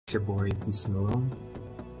It's your boy Peace Malone,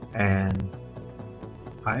 and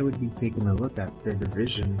I would be taking a look at The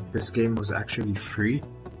Division. This game was actually free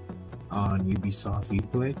on Ubisoft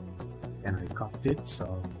Uplay, and I copped it,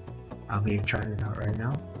 so I'm gonna try it out right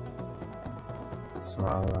now. So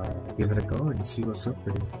I'll give it a go and see what's up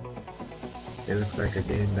with it. It looks like a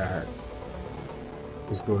game that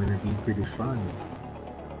is going to be pretty fun.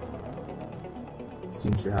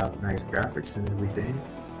 Seems to have nice graphics and everything.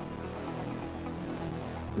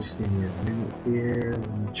 Just give me a minute here,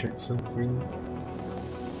 let me check something.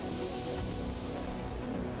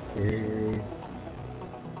 Okay.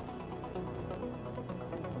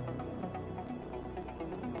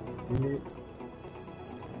 Minute.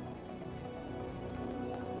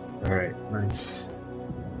 Alright, nice.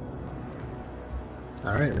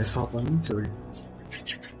 Alright, let's hop on into it.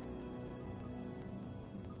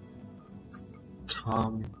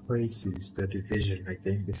 Tom Clancy's The Division. I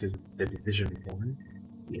think this is The Division 1.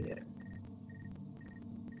 Yeah.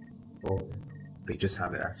 Oh, they just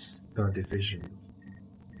have it as The Division.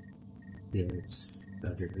 Yeah, it's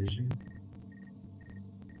The Division.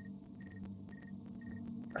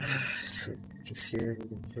 So, just here,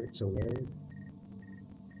 waiting for it to load.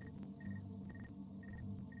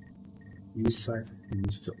 Use cipher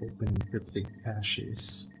keys to open encrypted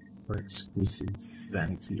caches for exclusive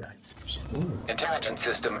vanity items. Oh. Intelligence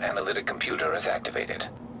System Analytic Computer is activated.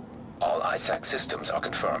 All ISAC systems are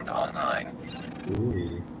confirmed online.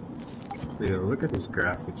 Ooh. Yeah, look at his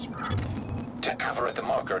graphics, bro. To cover at the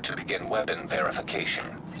marker to begin weapon verification.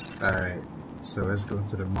 Alright, so let's go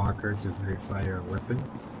to the marker to verify our weapon.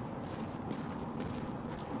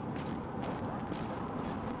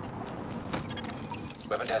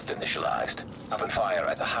 Weapon test initialized. Open fire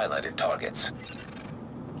at the highlighted targets.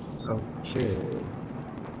 Okay.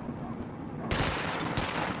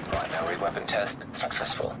 Primary weapon test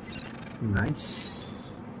successful.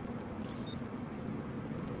 Nice.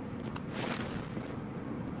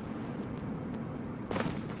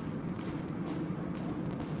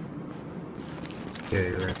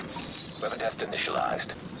 Okay, let's... Weapon test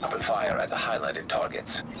initialized. Open fire at the highlighted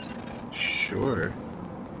targets. Sure.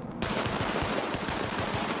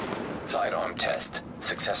 Sidearm test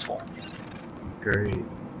successful. Great.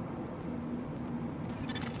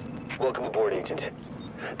 Welcome aboard, Agent.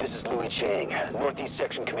 This is Louis Chang, Northeast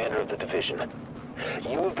Section Commander of the Division.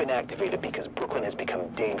 You have been activated because Brooklyn has become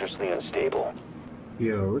dangerously unstable.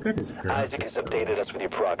 Yo, look at his graphics. Isaac has updated us with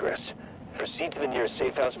your progress. Proceed to the nearest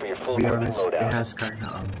safe house for your full To be weapon honest, it loadout. has kind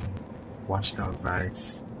of Watchdog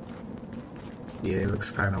vibes. Yeah, it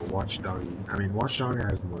looks kind of Watchdog-y. I mean, Watchdog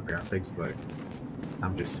has more graphics, but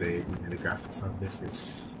I'm just saying, the graphics on this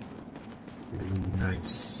is really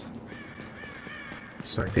nice.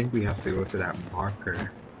 So I think we have to go to that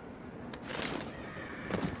marker.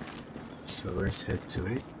 So let's head to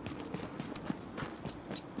it.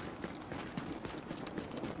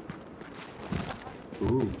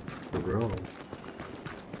 Ooh, bro.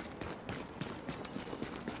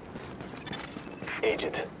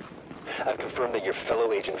 Agent, I've confirmed that your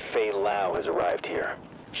fellow agent Faye Lau has arrived here.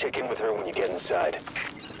 Check in with her when you get inside.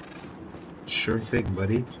 Sure thing,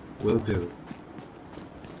 buddy. Will do.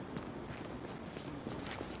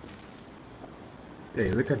 Hey,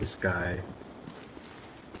 look at this guy.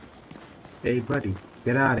 Hey, buddy,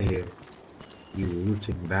 get out of here, you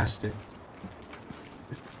looting bastard.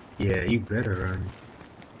 Yeah, you better run.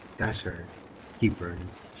 That's her. Keep running.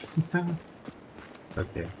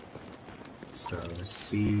 Okay. So, let's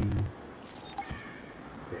see.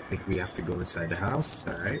 I think we have to go inside the house.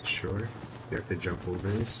 Alright, sure. We have to jump over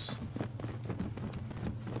this.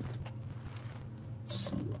 Let's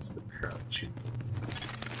see what's the crouching.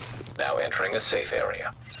 Now entering a safe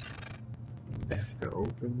area. F to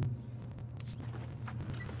open.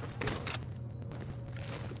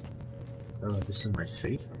 Oh, this is my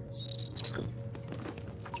safe house.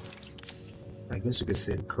 I guess you could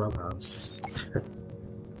say the clubhouse.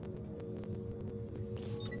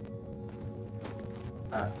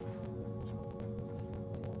 Ah.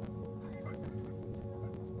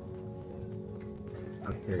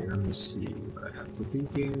 Okay, let me see what I have to do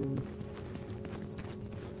here.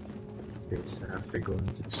 Okay, so I have to go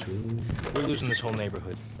into this room. We're losing this whole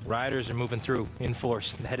neighborhood. Rioters are moving through, in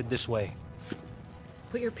force, headed this way.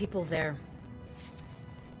 Put your people there.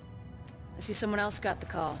 I see someone else got the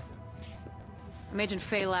call. I'm Agent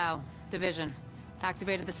Faye Lau, Division.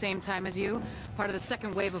 Activated the same time as you, part of the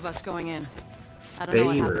second wave of us going in. I don't know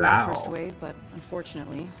what happened in the first wave, but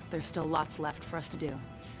unfortunately, there's still lots left for us to do.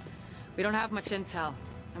 We don't have much intel,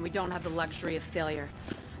 and we don't have the luxury of failure.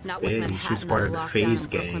 Not with Manhattan under lockdown and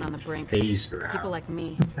Brooklyn on the brink. People like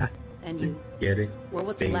me and you. Get it? We're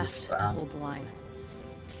what's left to hold the line.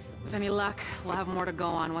 With any luck, we'll have more to go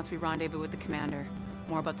on once we rendezvous with the commander.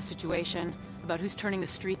 More about the situation, about who's turning the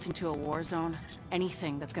streets into a war zone.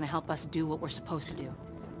 Anything that's gonna help us do what we're supposed to do.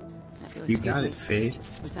 If you'll You excuse got me, it, Faye.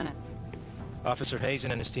 Lieutenant. Officer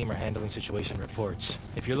Hazen and his team are handling situation reports.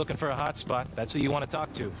 If you're looking for a hotspot, that's who you want to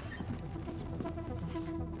talk to.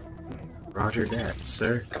 Roger that,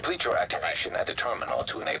 sir. Complete your activation at the terminal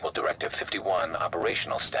to enable Directive 51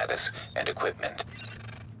 operational status and equipment.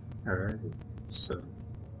 Alright, so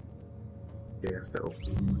you have to open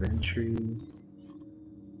inventory.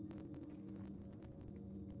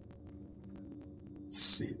 Let's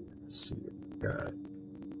see what we got.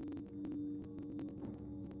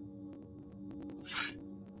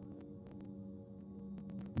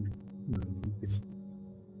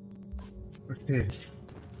 Okay.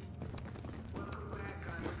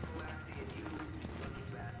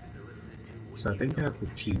 So I think I have to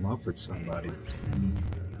team up with somebody.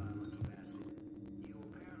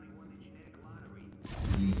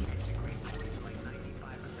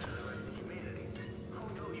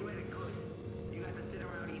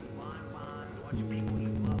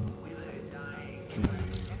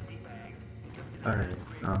 Alright,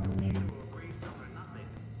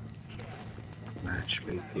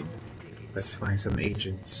 matchmaking. Let's find some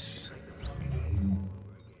agents.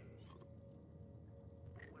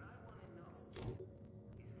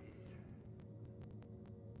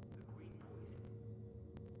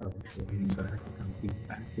 Okay, so I have to complete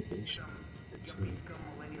activation to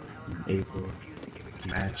enable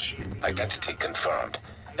matchmaking. Identity confirmed.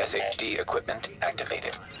 SHD equipment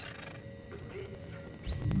activated.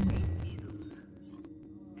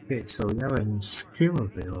 Okay, so we have a new skill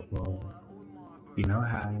available. We now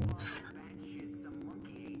have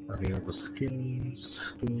available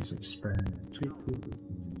skills experimental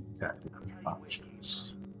tactical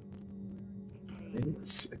options.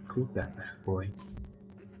 Let's equip that boy.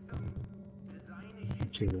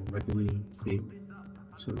 Okay, what do we do?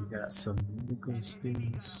 So we got some medical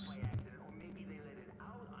skills.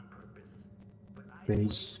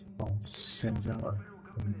 Base pulse sends out a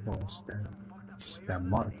pulse that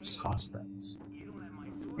marks hostiles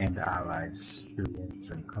and allies through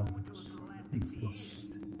words and colors.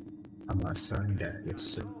 Yes. I'm gonna sign that, yes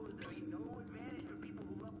sir.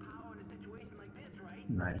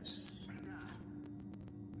 Nice.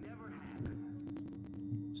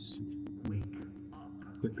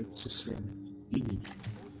 Equip it to send E.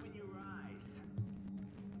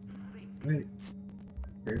 Wait.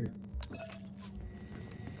 There.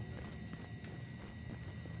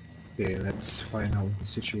 Okay, let's find out what the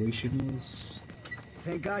situation is.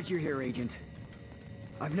 Thank God you're here, Agent.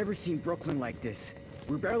 I've never seen Brooklyn like this.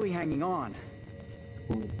 We're barely hanging on.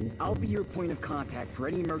 I'll be your point of contact for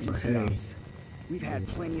any emergency ops. We've had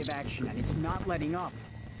plenty of action and it's not letting up.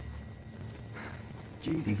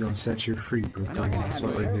 Jesus. You're gonna set you free, Brooklyn. That's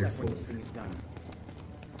what we're here for.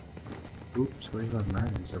 Oops, what about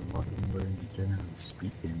manners? I'm walking away generally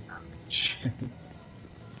speaking. Ouch.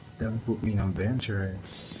 Don't put me on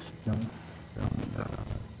dangerous. Don't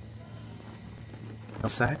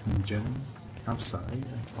sack me, Jen. I'm sorry,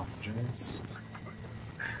 I apologize.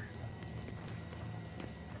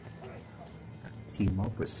 Team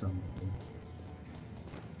up with somebody.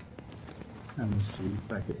 Let me see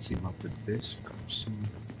if I could team up with this person.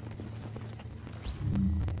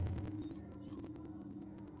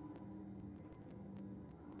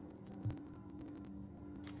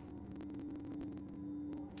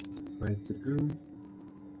 Right to go.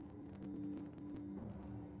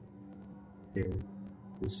 Okay,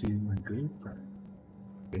 this is my group.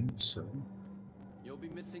 I think so. You'll be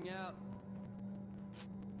missing out.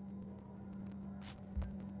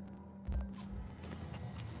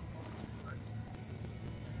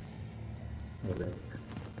 Whatever.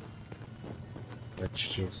 Let's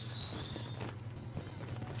just.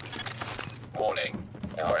 Warning.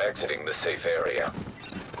 You are exiting the safe area.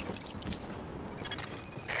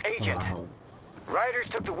 Agent, Wow. riders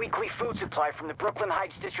took the weekly food supply from the Brooklyn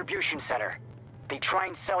Heights distribution center. They try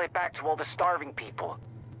and sell it back to all the starving people.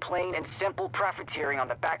 Plain and simple profiteering on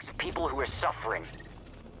the backs of people who are suffering.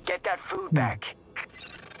 Get that food back.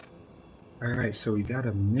 Alright, so we got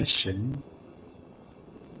a mission.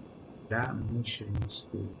 That mission is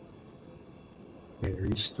to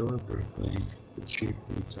restore Brooklyn to cheap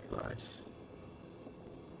food supplies.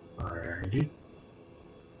 Alrighty.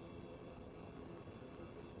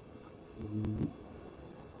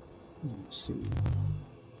 Let's see.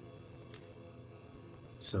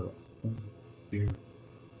 So, here.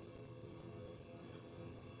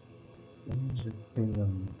 There's a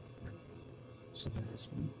thing so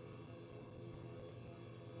that's me.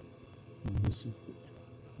 And this is the.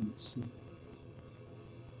 Let's see.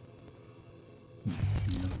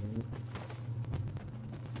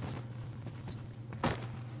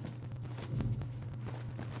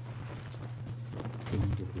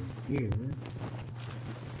 here.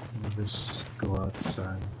 We'll just go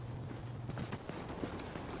outside.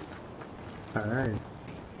 Alright.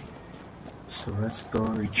 So let's go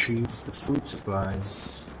retrieve the food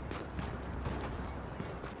supplies.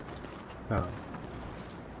 Oh.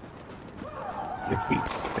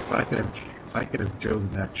 If I could have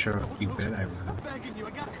drove that truck, you bet I would. I'm begging you, I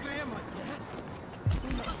got family.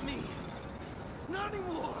 Not me. Not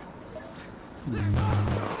anymore.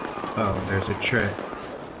 Oh, there's a truck.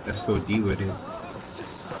 Let's go deal with it.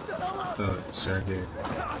 Oh, it's right here.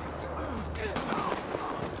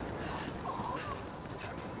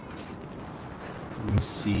 Let me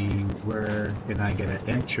see, where can I get an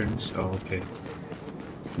entrance? Oh, okay.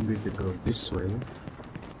 I'm going to go this way.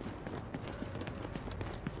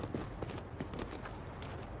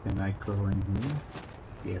 Can I go in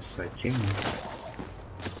here? Yes, I can.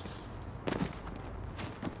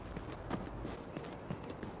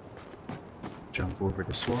 Jump over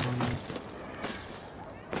the swamp.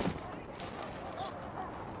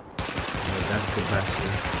 Oh, that's the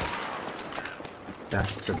bastard.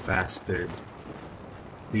 That's the bastard.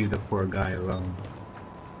 Leave the poor guy alone.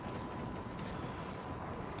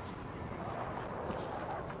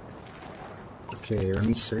 Okay, let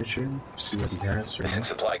me search him, see what he has for me. Missing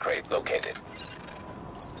supply crate located.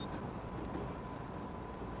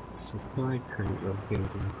 Supply crate located.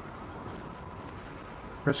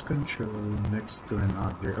 Press control next to an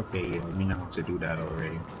object. Okay, yeah, we know how to do that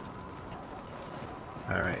already.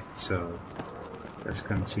 Alright, so let's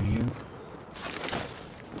continue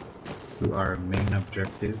to our main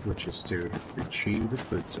objective, which is to retrieve the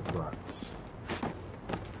food supplies.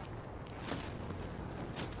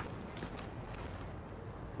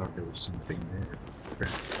 Thought there was something there.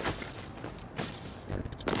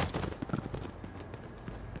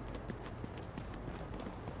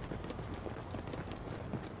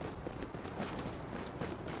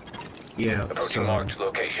 Yeah, Approaching so marked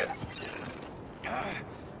location.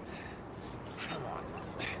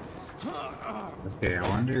 okay, I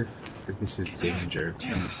wonder if this is danger.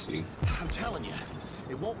 Let me see. I'm telling you,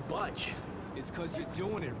 it won't budge. It's because you're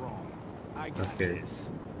doing it wrong. I got Okay. this.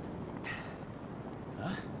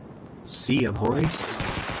 See ya, boys.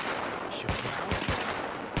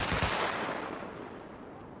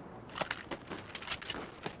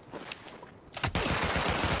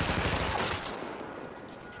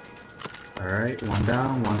 Alright, one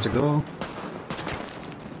down, one to go.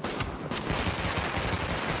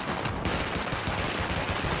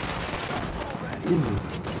 Ooh.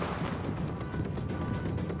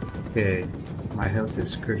 Okay, my health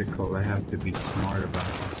is critical. I have to be smart about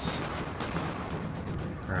this.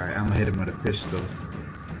 Alright, I'm gonna hit him with a pistol.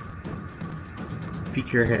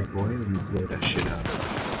 Peek your head, boy. Let me blow that shit up.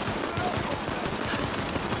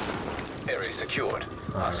 Area secured.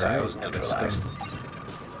 Hostiles neutralized.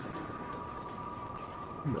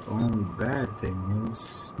 The only bad thing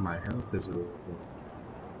is my health is a little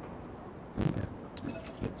bit.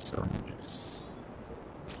 Yeah, so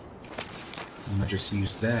I'm gonna just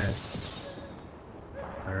use that.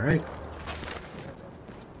 Alright.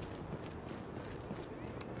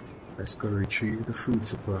 Let's go retrieve the food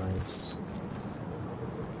supplies.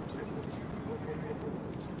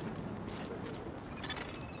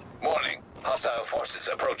 Warning. Hostile forces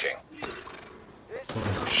approaching.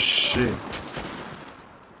 Oh shit.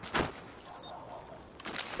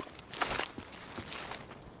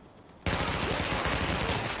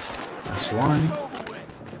 That's one.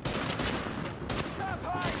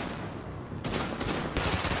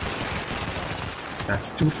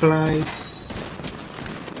 That's two flies.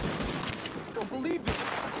 Don't believe it.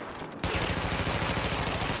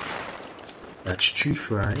 That's three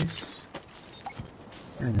flies.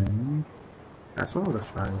 And that's all the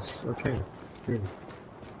flies. Okay, good.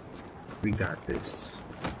 We got this.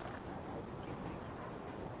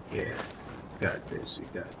 Yeah, got this, we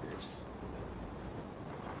got this.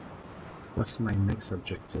 What's my next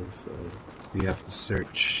objective? We have to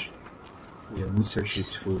search. Yeah, let me search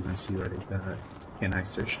these foods and see what they got. Can I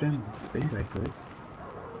search them? I think I could.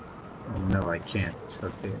 Oh, no, I can't.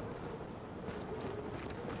 Okay.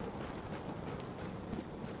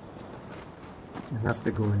 I have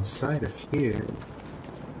to go inside of here.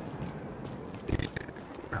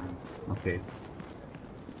 Okay.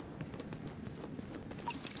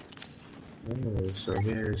 Oh, so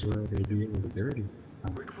here's where they do the dirty.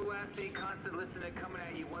 Rick Velasquez, constant listener coming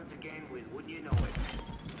at you once again with Wouldn't You Know It.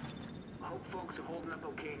 I hope folks are holding up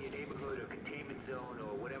okay in your neighborhood or containment zone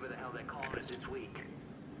or whatever the hell they're calling it this week.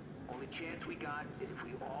 Only chance we got is if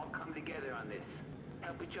we all come together on this.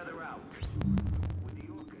 Help each other out. We're New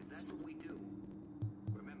Yorkers, that's what we do.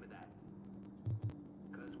 Remember that.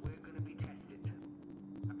 Because we're gonna be tested.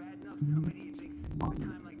 A bad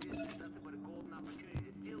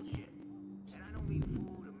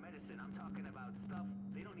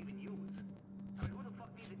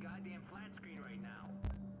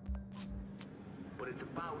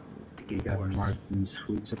You gotta mark these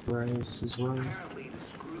food supplies as well.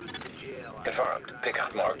 Confirmed.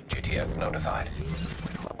 Pickup marked. GTF notified.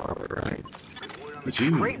 Alright.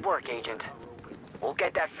 Great work, Agent. We'll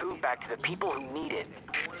get that food back to the people who need it.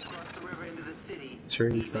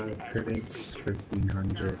 35 credits,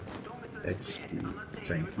 1500 XP.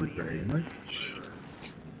 Thank you very much.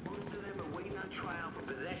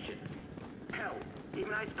 Hell,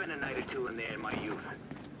 even I spent a night or two in there in my youth.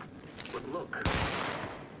 But look.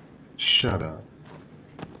 Shut up.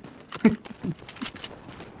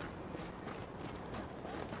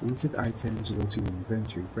 Looted items go to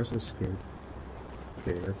inventory. Press escape.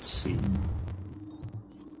 Okay, let's see.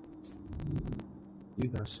 You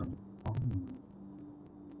got some.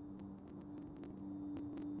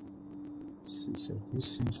 Let's see, so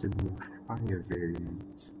this seems to be a higher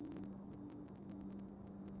variant.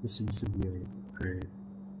 This seems to be a great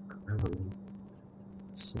level.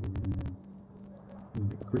 So, let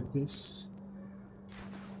me equip this.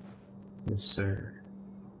 Yes, sir.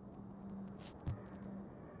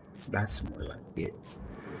 That's more like it.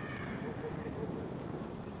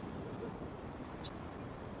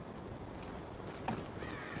 I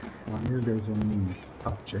wonder if there's any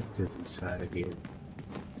objective inside of here.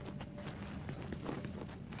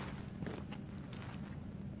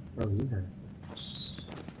 Oh, these are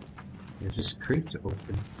they're just crates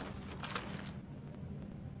open.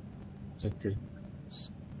 Objective.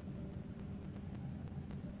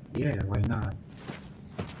 Yeah, why not?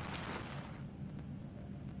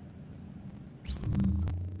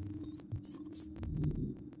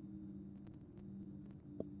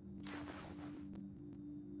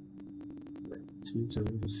 Two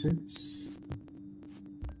to 6.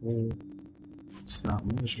 Well, it's not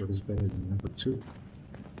much, but it's better than number 2.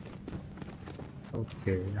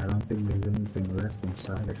 Okay, I don't think there's anything left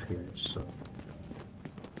inside of here, so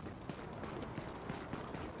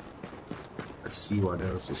let's see what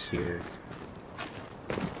else is here.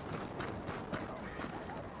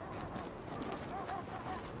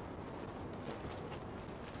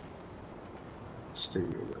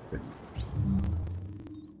 Stereo weapon.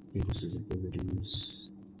 Okay, this is abilities.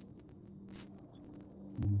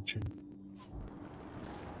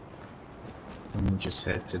 Let me just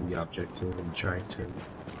head to the objective and try to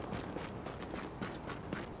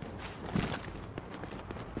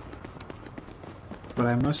but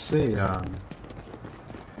I must say,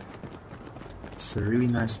 it's a really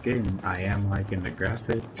nice game. I am liking the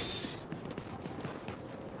graphics.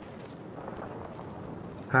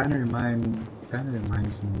 Kinda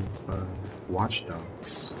reminds me of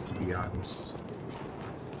Watchdogs, to be honest.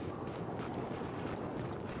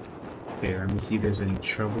 Okay, let me see if there's any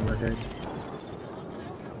trouble ahead.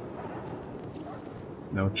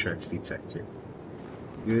 No threats detected.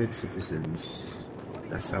 Good citizens.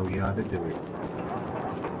 That's how we ought to do it.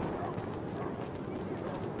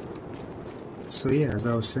 So yeah, as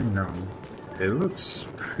I was saying, it looks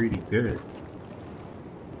pretty good.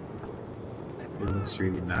 It looks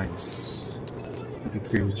really nice. You could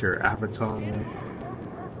create your avatar.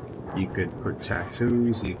 You could put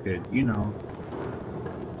tattoos. You could, you know,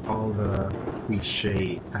 all the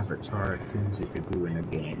cliche avatar things you could do in a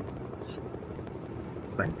game.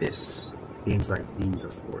 Like this. Games like these,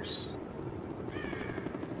 of course.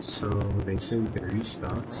 So they say we can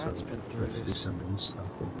restock, so let's do some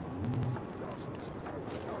restocking.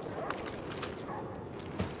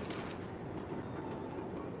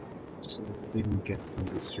 So what did we get from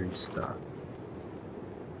this restock?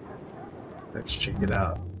 Let's check it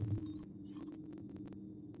out.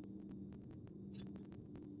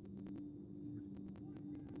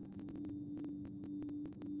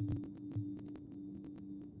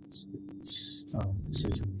 Oh, this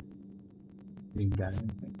isn't. We got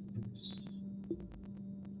anything.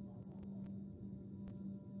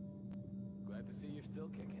 Glad to see you're still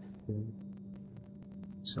kicking. Okay.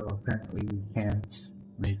 So apparently we can't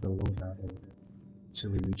make a loadout of it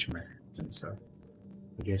until we reach Manhattan, so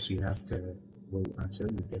I guess we have to wait until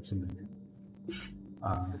we get to Manhattan.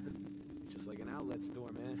 Just like an outlet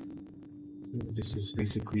store, man. So this is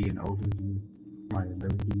basically an overview of my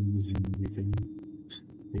abilities and everything.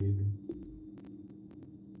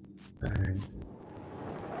 Alright.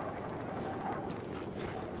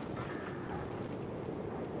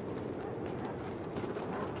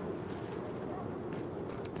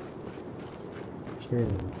 Okay.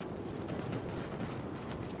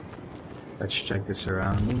 Let's check the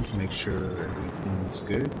surroundings, make sure everything is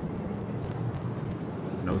good.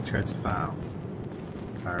 No threats found.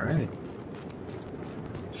 Alright.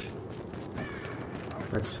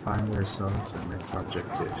 Let's find ourselves our next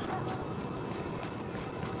objective.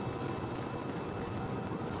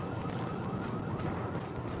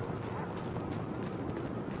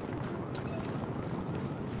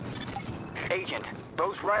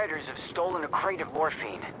 Those rioters have stolen a crate of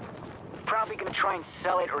morphine. Probably gonna try and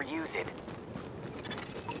sell it or use it.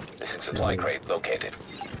 Missing supply crate located.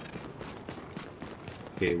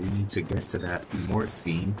 Okay, we need to get to that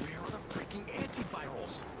morphine.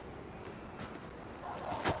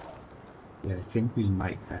 Yeah, I think we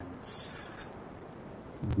might have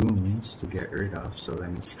goons to get rid of, so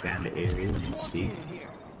let me scan the area and see.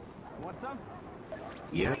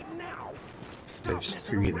 Yep. There's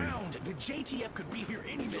 3 of them. The JTF could be here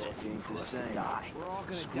any minute. We're all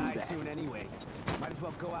gonna die soon anyway. Might as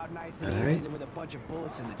well go out nice and easy with a bunch of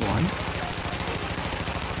bullets in the One.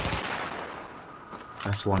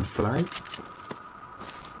 That's 1 fly.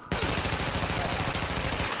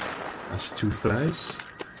 That's 2 flies.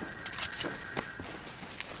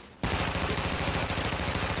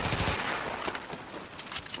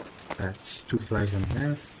 That's 2 flies and a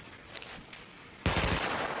half.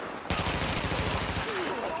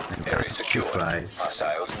 Area secure. 2 flies.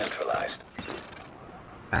 Hostiles neutralized.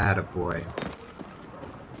 Attaboy.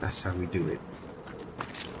 That's how we do it.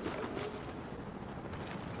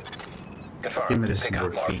 Give me Confirmed. this Pickup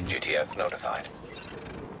marked. morphine. GTF notified.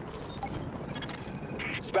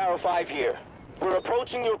 Sparrow 5 here. We're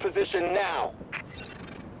approaching your position now.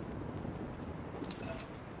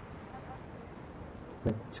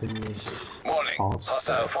 Warning.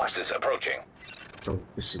 Hostile forces approaching. So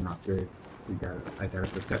this is not good. I gotta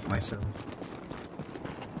protect myself.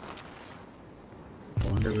 I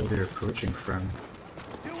wonder where they're approaching from.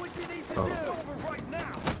 Oh,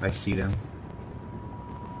 I see them.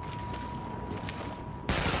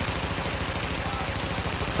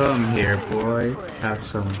 Come here, boy. Have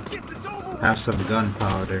some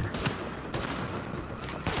gunpowder.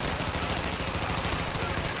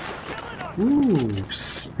 Ooh,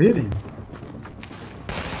 spitting.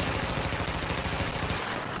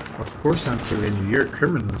 Of course I'm killing you. You're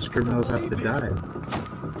criminals. Criminals have to die.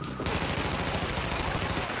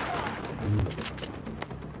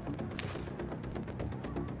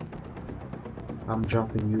 I'm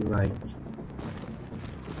dropping you like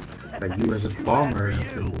you as a bomber,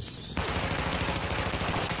 please.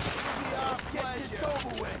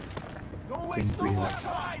 Think we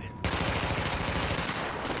have.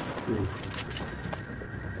 Ooh.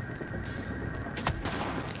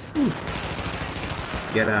 Ooh.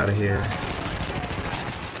 Get out of here.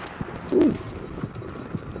 Ooh.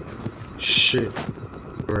 Shit.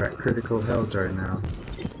 We're at critical health right now.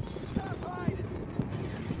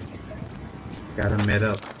 Gotta med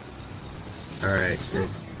up. Alright, good.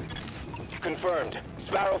 Confirmed.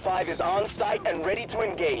 Sparrow 5 is on site and ready to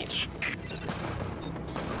engage.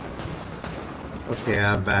 Okay,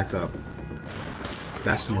 I'm back up.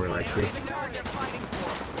 That's more likely.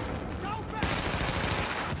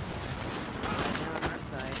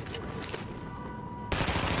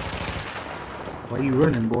 Why are you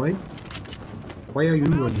running, boy? Why are you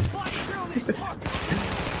running?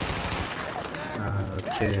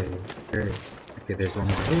 Okay, great. Okay, there's one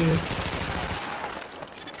more here.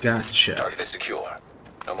 Gotcha. Target is secure.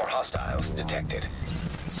 No more hostiles detected.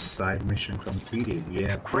 Side mission completed.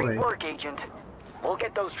 Yeah, boy. Great work, Agent. We'll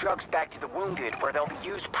get those drugs back to the wounded where they'll be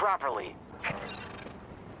used properly.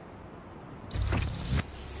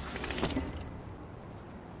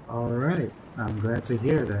 Alright, I'm glad to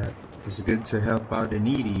hear that. It's good to help out the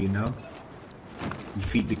needy, you know? You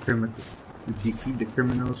defeat the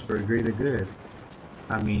criminals for a greater good.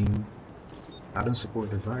 I mean, I don't support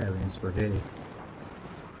the violence, but hey,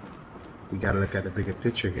 we gotta look at the bigger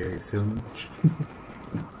picture here, you feel me?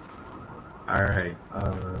 Alright,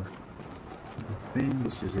 I think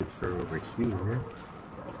this is it for over here.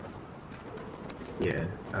 Yeah,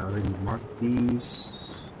 I already marked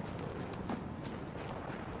these.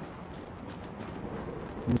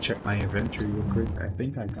 Let me check my inventory real quick. I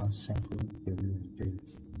think I got something.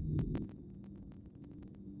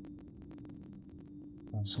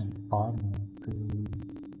 Got some armor.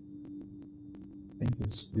 I think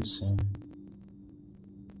it's this one.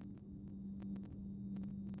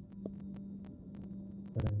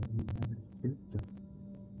 But I don't have it here.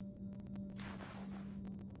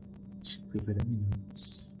 Let's give it a minute.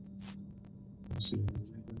 Let's see if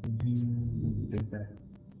it's in here. Let me take that.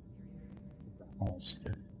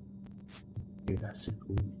 Holster. Okay, that's a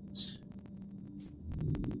good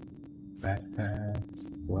backpack,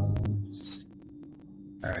 gloves.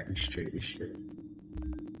 Alright, you're straight, you're straight.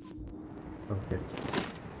 Okay.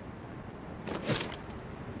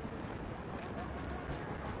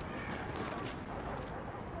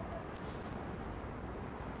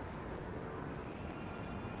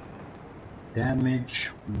 Damage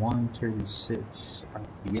 136,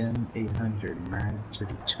 RPM 800, mag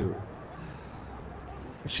 32.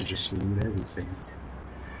 I should just loot everything.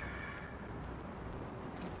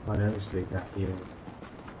 What else they got here?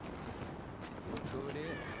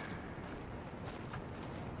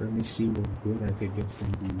 Let me see what good I could get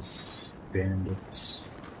from these bandits.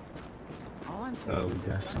 Oh, we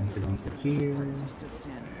got something over here.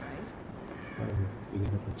 Oh, we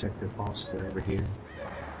got a protective holster over here.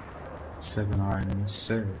 7R and yes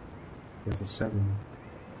sir. With a 7.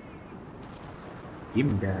 Give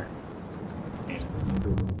me that. I'm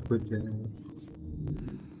gonna put that.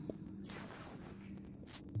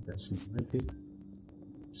 Got some light.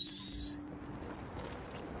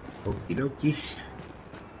 Okie dokie.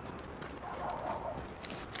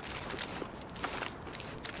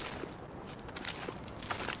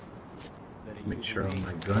 Make sure all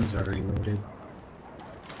my guns are reloaded.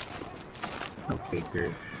 Okay,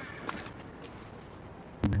 good.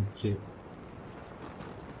 Medkit.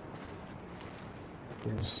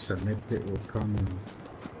 Yes, a medkit will come in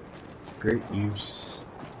great use.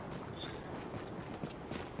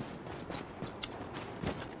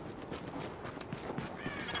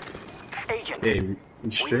 Agent, Hey,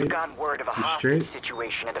 we straight? we've gotten word of a We hostage straight?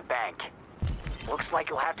 situation at the bank. Looks like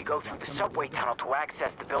you'll have to go through the subway tunnel to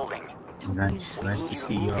access the building. Nice to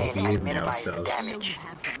see you all behaving yourselves. Damage.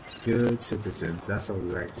 Good citizens, that's all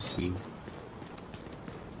we like to see.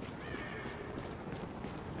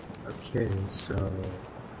 Okay, so...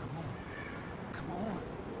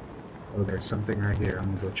 Oh, there's something right here.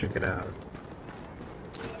 I'm gonna go check it out.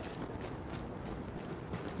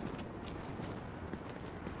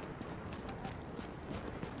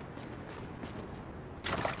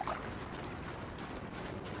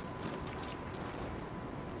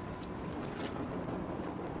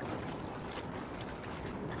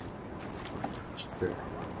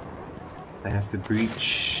 I have to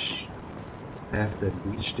breach. I have to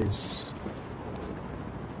breach this.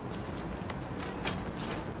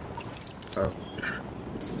 Oh,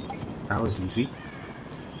 that was easy.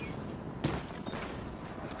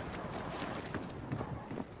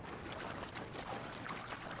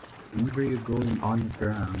 Whenever you're going on the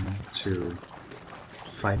ground to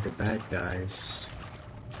fight the bad guys,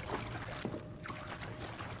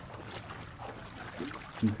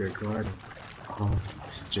 keep your guard. Oh,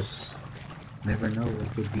 just never know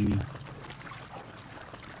what could be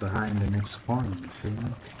behind the next corner, you feel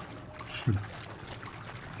me?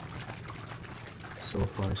 So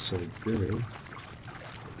far, so good.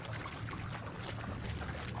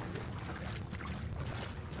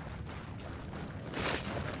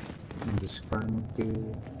 And this final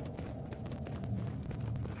here.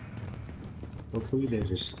 Hopefully there's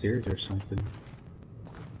just stairs or something.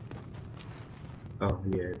 Oh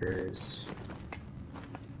yeah, there is.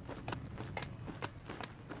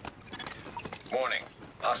 Warning.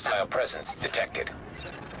 Hostile presence detected.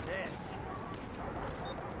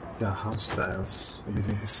 Got hostiles. We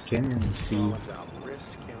need to scan and see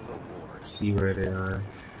where they are.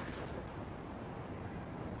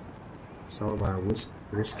 It's all about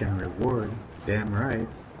risk and reward. Damn right.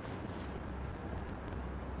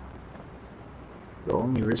 The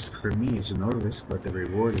only risk for me is no risk, but the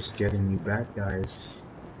reward is getting me back, guys.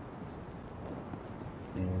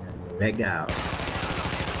 And leg out.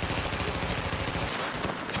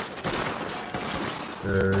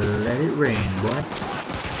 Let it rain, boy.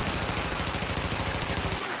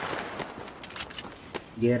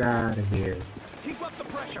 Get out of here. Keep up the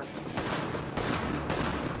pressure.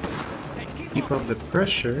 Keep up the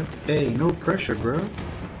pressure? Hey, no pressure, bro.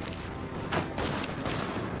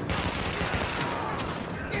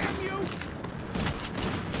 Damn you!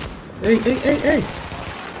 Hey!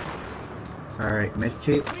 Alright,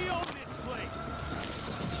 medkit. We own this place.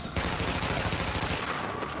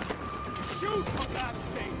 Shoot, for God's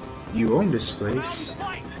sake. You own this place.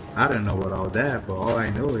 I don't know what all that, but all I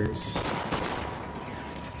know is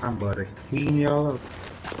I'm about to clean y'all up.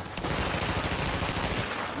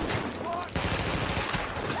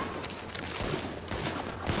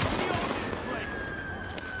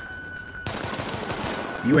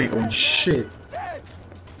 You ain't own shit. Yeah,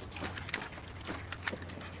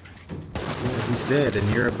 he's dead, and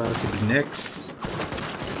you're about to be next.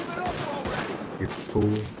 You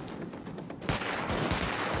fool.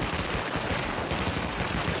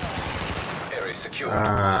 Area secured.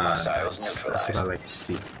 Ah, Hostiles that's what I neutralized. like to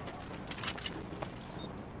see.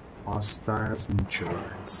 Hostiles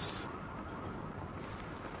neutralized.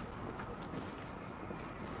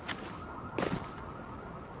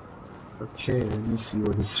 Okay, let me see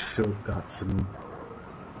what this filth got for me.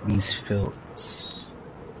 These filths.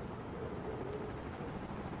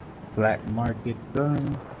 Black market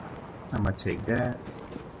gun. I'm gonna take that.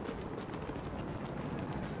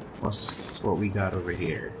 What's what we got over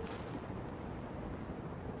here?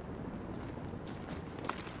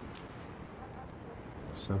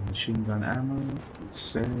 Some machine gun ammo, yes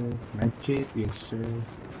sir. Medkit, yes sir.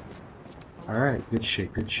 Alright, good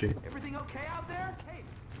shit, good shit. Everything okay out there? Hey,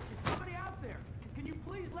 is somebody out there? Can you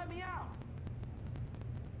please let me out?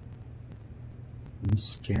 You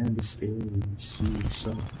scan this area and see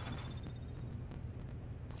yourself.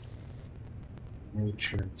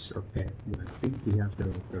 Matrix, okay. Well, I think we have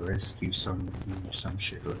to rescue somebody or some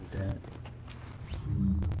shit like that.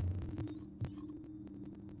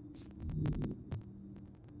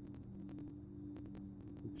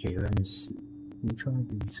 Okay, let me see. Let me try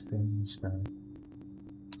to spin this guy.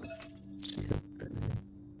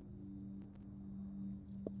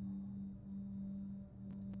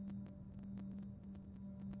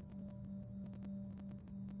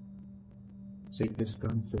 Take this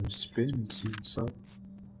gun for a spin and see what's up.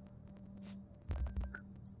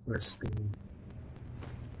 Let's go.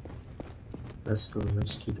 Let's go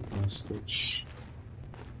rescue the hostage.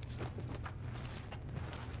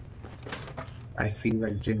 I feel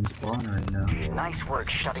like James Bond right now. Nice work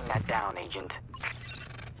shutting that down, Agent.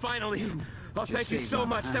 Finally! Oh, thank you so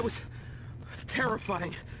much. That was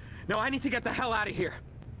terrifying. Now I need to get the hell out of here.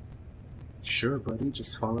 Sure, buddy.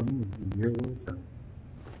 Just follow me. You're welcome.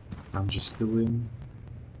 I'm just doing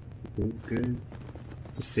good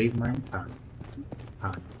to save my time.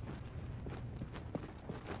 I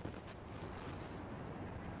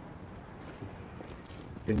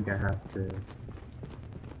think I have to.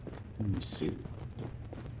 Let me see.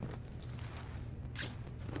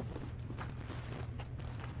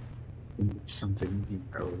 Something.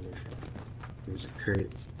 Oh, there's a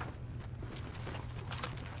crate.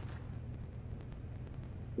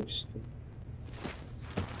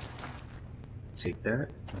 Take that.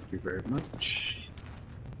 Thank you very much.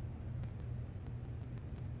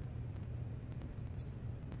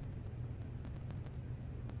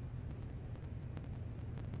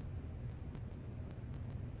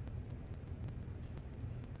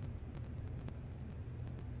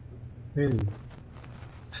 Hey,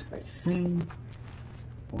 I think.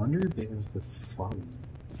 I wonder if they have the following.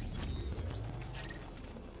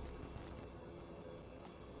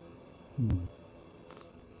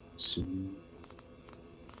 So.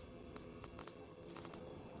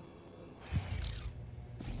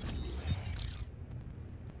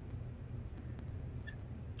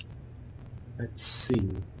 Let's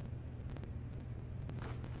see.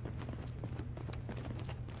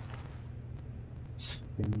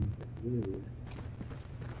 Spin the wheel.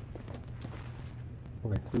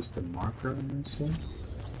 Oh, I placed a marker on myself.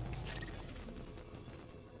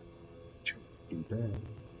 Try to do that.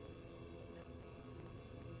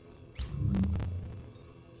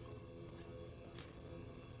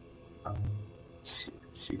 Let's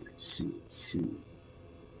see.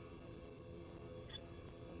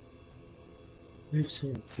 Let's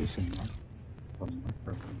see, place a marker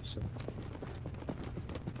on myself.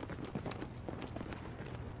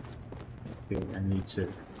 Okay, I need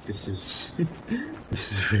to. This is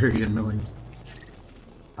this is very annoying.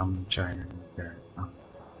 I'm trying to make that.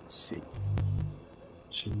 Let's see.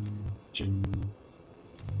 G.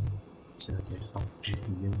 So there's all G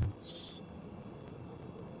units.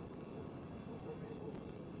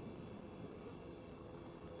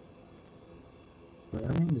 But I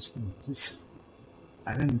don't understand. This.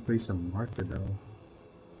 I didn't place a marker though.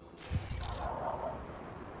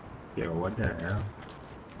 Yo, what the hell?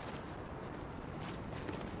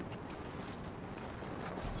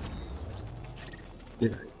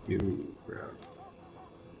 Did I do, bro?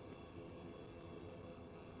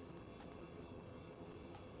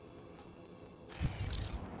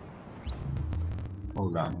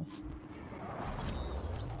 Hold on.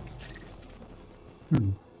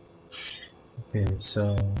 Okay,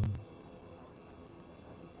 so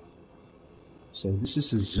this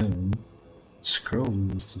is a zoom.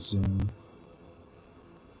 Scroll is to zoom.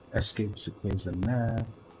 Escape to close the map.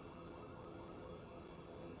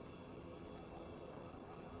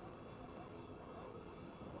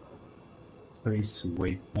 Place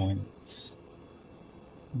waypoints.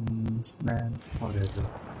 Man, whatever.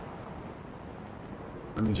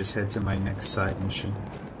 Let me just head to my next side mission.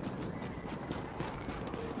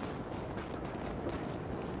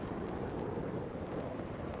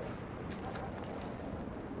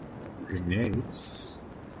 Grenades.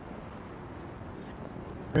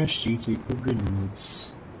 Fresh GT for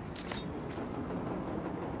grenades.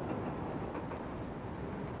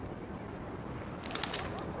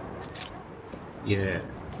 Yeah,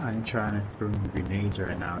 I'm trying to throw grenades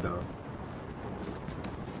right now though.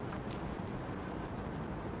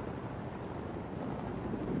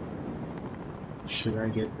 Should I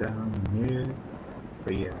get down here?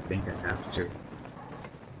 But yeah, I think I have to.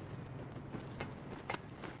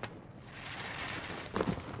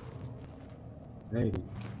 Hey.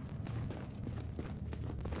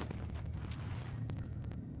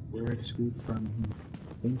 Where to from here?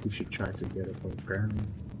 I think we should try to get above ground.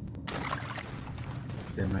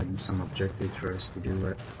 There might be some objectives for us to do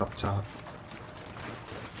right up top.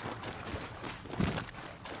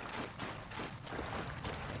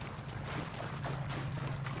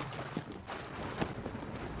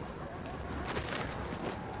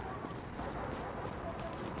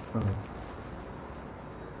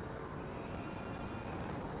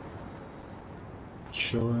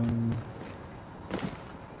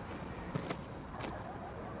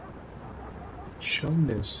 Showing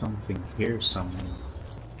there's something here somewhere.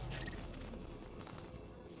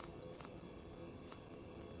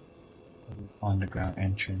 Underground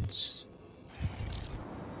entrance.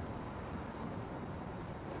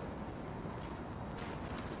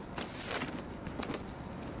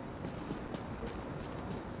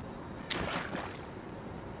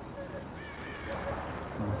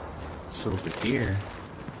 It's over here.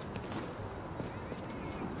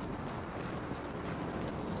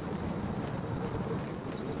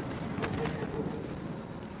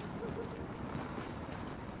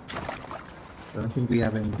 I don't think we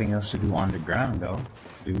have anything else to do on the ground though,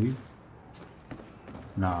 do we?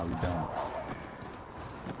 No, we don't.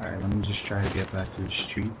 Alright, let me just try to get back to the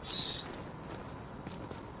streets.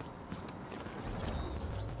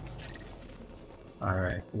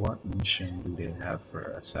 Alright, what mission do they have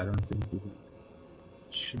for us? I don't think we have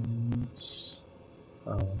missions.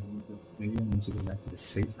 Maybe I need to go back to the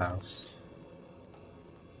safe house.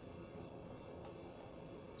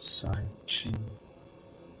 Side mission.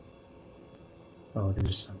 Oh,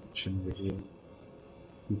 there's some mission over here.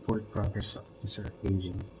 Report progress, Officer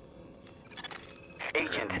Agent.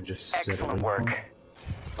 Agent, Just excellent work.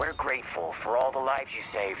 We're grateful for all the lives you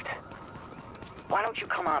saved. Why don't you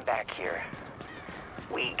come on back here?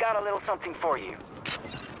 We got a little something for you.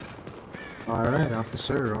 Alright,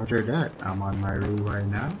 Officer, roger that. I'm on my route right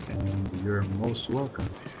now, and you're most welcome.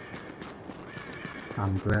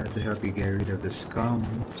 I'm glad to help you get rid of the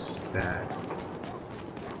scums that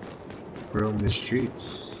roam the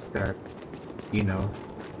streets, that, you know,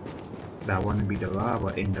 that want to be the law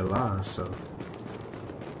but in the law, so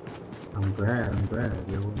I'm glad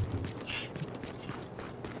you're welcome.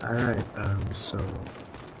 Alright, so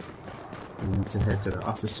we need to head to the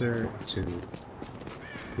officer to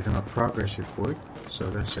give him a progress report, so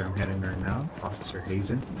that's where I'm heading right now, Officer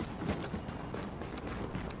Hazen.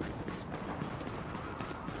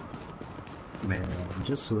 Man,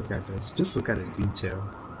 just look at this, just look at the detail.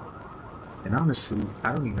 And honestly,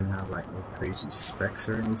 I don't even have like no crazy specs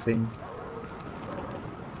or anything.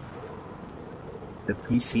 The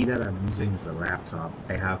PC that I'm using is a laptop.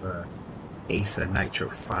 I have a Acer Nitro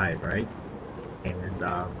 5, right? And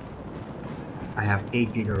I have 8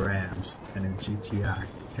 GB of RAMs and a GTI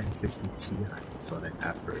 1050 Ti. That's what I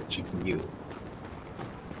have for a GPU.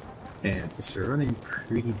 And it's running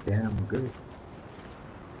pretty damn good.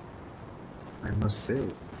 I must say,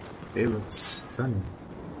 it looks stunning.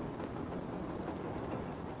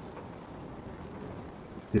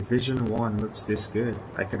 Division 1 looks this good.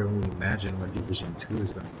 I could only imagine what Division 2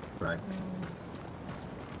 is going to look like.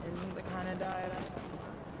 Isn't the kind of diet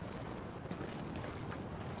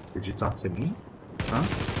Did you talk to me? Huh?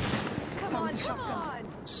 Come on, come on!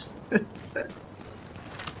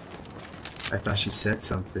 I thought she said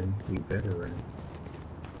something. We better run.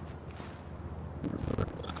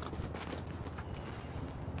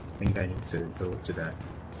 I think I need to go to that.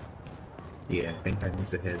 Yeah, I think I need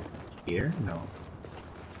to head here? No.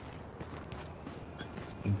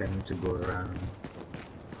 I think I need to go around.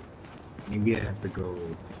 Maybe I have to go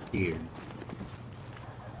here.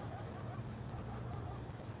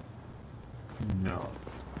 No.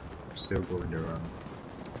 I'm still going around.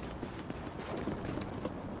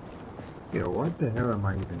 Yo, what the hell am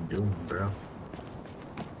I even doing, bro?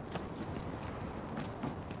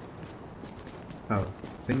 Oh,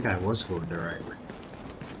 I think I was going the right way.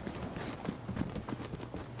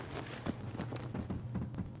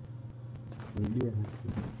 Maybe I have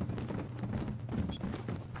to...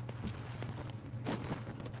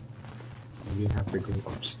 Maybe I have to go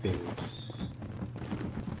upstairs.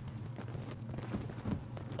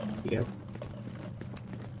 Yep.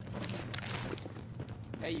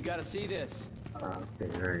 Hey, you gotta see this. Okay,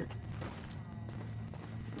 right.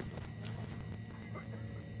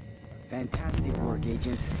 Fantastic work,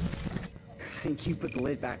 Agent. Think you put the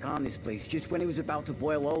lid back on this place just when it was about to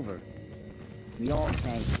boil over. We all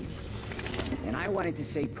thank you. And I wanted to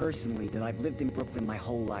say personally that I've lived in Brooklyn my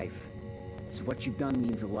whole life. So what you've done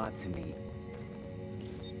means a lot to me.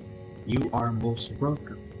 You are most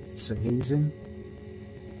welcome, Sir Hazen.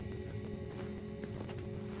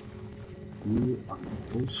 You are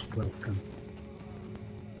most welcome.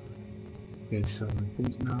 Okay, so I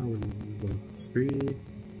think now we're level 3.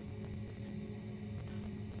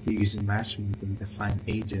 We're using matchmaking to find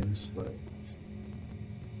agents, but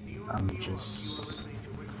I'm just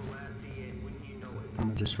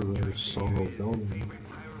roll solo going.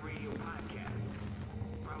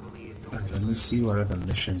 Alright, let me see what other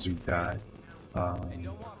missions we got. Calling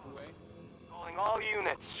all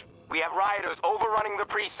units. We have rioters overrunning the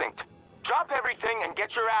precinct. Drop everything and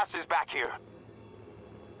get your asses back here.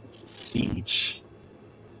 Siege.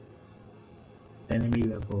 Enemy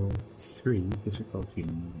level 3, difficulty.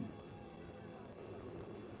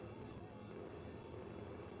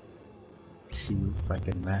 See if I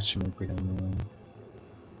can matchmake with anyone.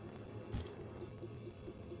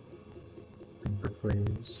 Looking for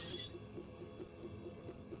players.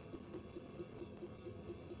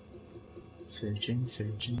 Searching.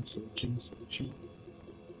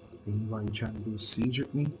 Anybody trying to do siege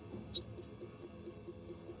with me?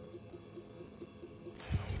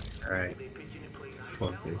 Alright.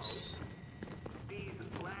 Focus.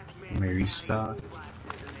 Let me restock.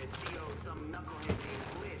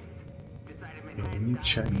 Yeah, let me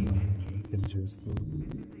check. You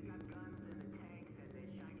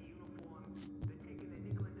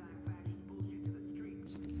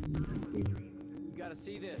gotta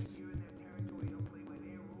see this.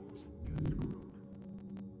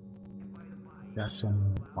 Got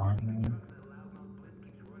some armor.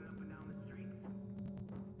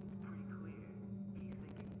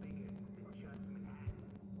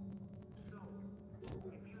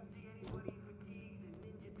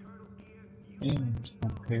 And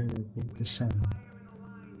compare with the sun.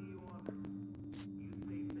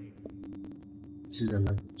 This is a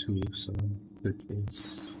level 2, so good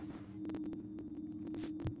case.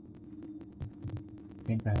 I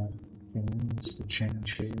think I have things to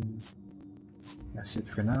change here. That's it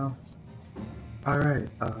for now. Alright,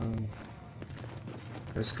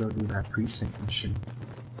 let's go do that precinct mission.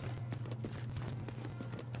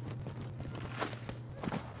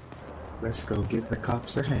 Let's go give the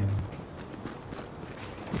cops a hand.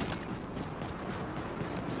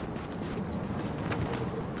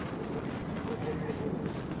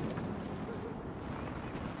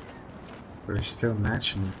 We're still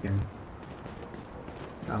matchmaking.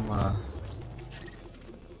 I'm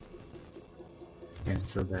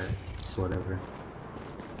cancel that. It's whatever.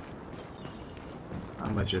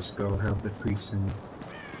 I'ma just go help the precinct.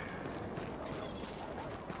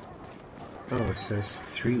 Oh, it says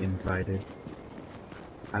 3 invited.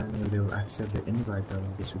 I don't know if they'll accept the invite though.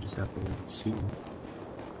 I guess we just have to wait and see.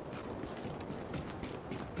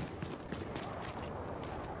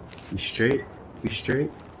 We straight? We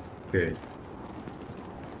straight? Good.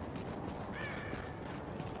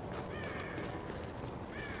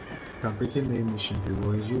 Completing the mission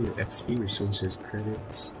rewards you with XP, resources,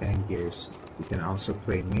 credits, and gears. You can also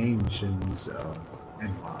play main missions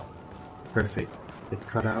and wow. Perfect. It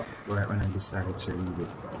cut out right when I decided to read it.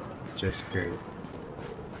 Just great.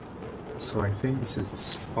 So I think this is the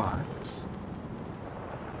spot.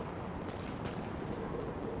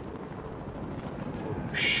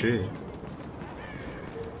 Oh shit.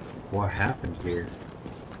 What happened here?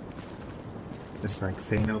 It's like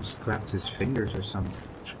Thanos clapped his fingers or something.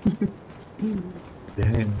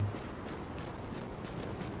 Damn.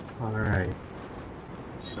 Alright.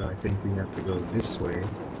 So I think we have to go this way.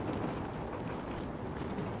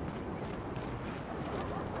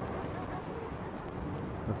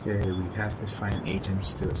 Okay, we have to find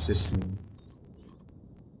agents to assist me.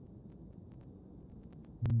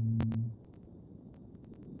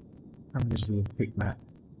 I'm just gonna pick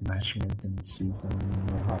matchmaking and see if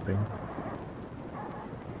I'm hopping.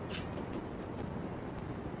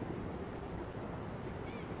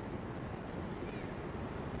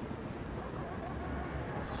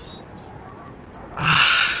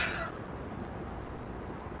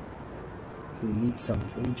 We need some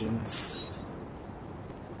agents.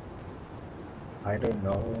 I don't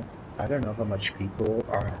know how much people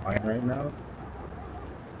are online right now.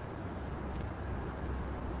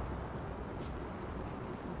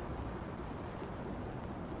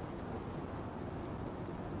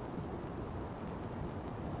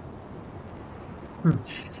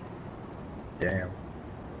 Damn.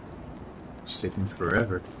 It's taking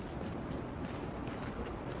forever.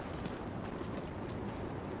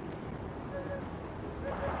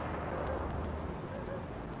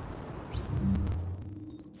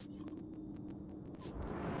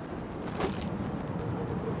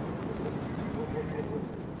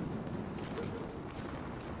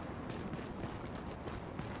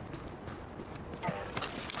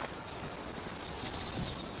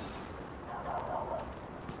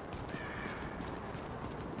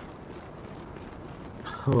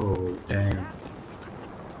 Oh, dang.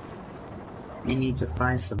 We need to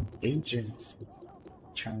find some agents.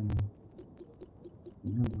 Trying,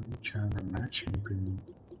 you know, we're trying to match me.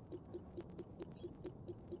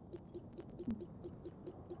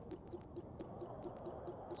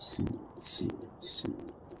 Let's see.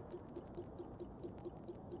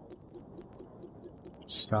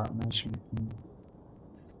 Start matchmaking.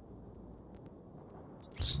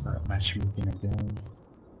 Start matchmaking again.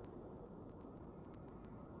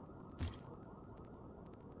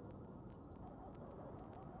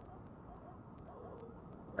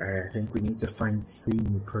 I think we need to find 3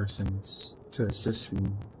 new persons to assist me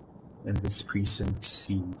in this precinct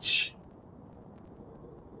siege.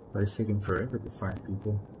 But it's taking forever to find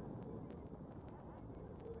people.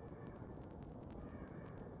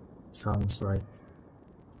 Sounds like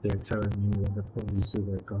they're telling me when the police do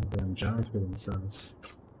their goddamn job for themselves,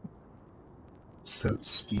 so to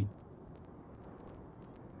speak.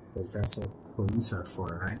 Because that's what police are for,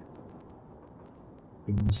 right?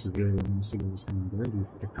 The civilian investigators and dirty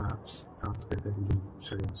for the cops. The cops get dirty things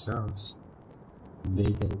for themselves. And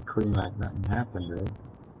they get it clean like nothing happened, right?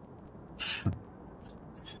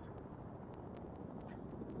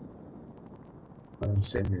 What I'm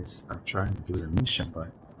saying is, I'm trying to do the mission,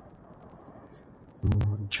 but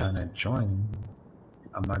I'm trying to join.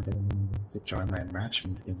 I'm not getting to join my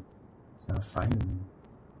matchmaking. It's not finding me.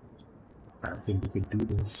 I don't think we could do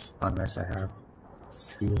this unless I have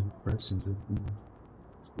 3 persons with me.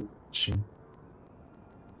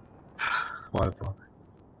 What a bummer.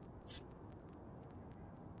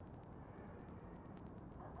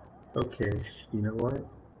 Okay, you know what?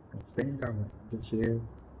 I think I'm gonna end it here.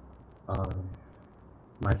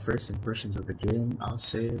 My first impressions of the game, I'll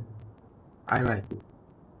say I like it.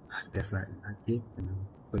 I definitely like it, you know,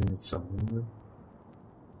 playing it some more.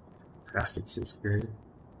 Graphics is good.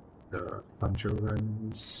 The controller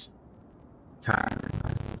is kind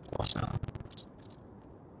of Watchdogs.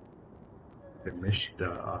 The mission,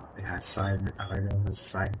 it has side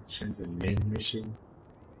missions and main mission.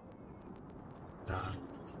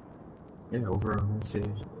 Yeah, overall, I'd say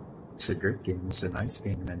it's a great game. It's a nice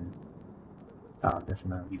game, and I'll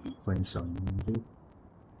definitely be playing some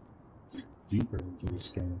deeper into this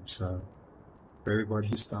game. So, for everybody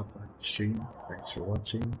who stopped by the stream, thanks for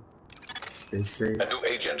watching. Stay safe. A new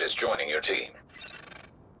agent is joining your team.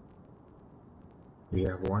 We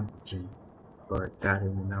have 1 agent, but that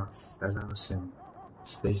ain't enough. As I was saying,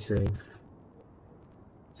 stay safe.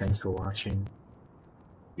 Thanks for watching.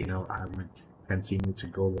 You know, I would continue to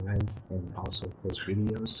go live and also post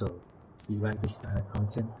videos, so if you like this kind of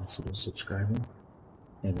content, consider subscribing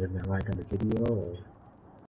and leaving a like on the video or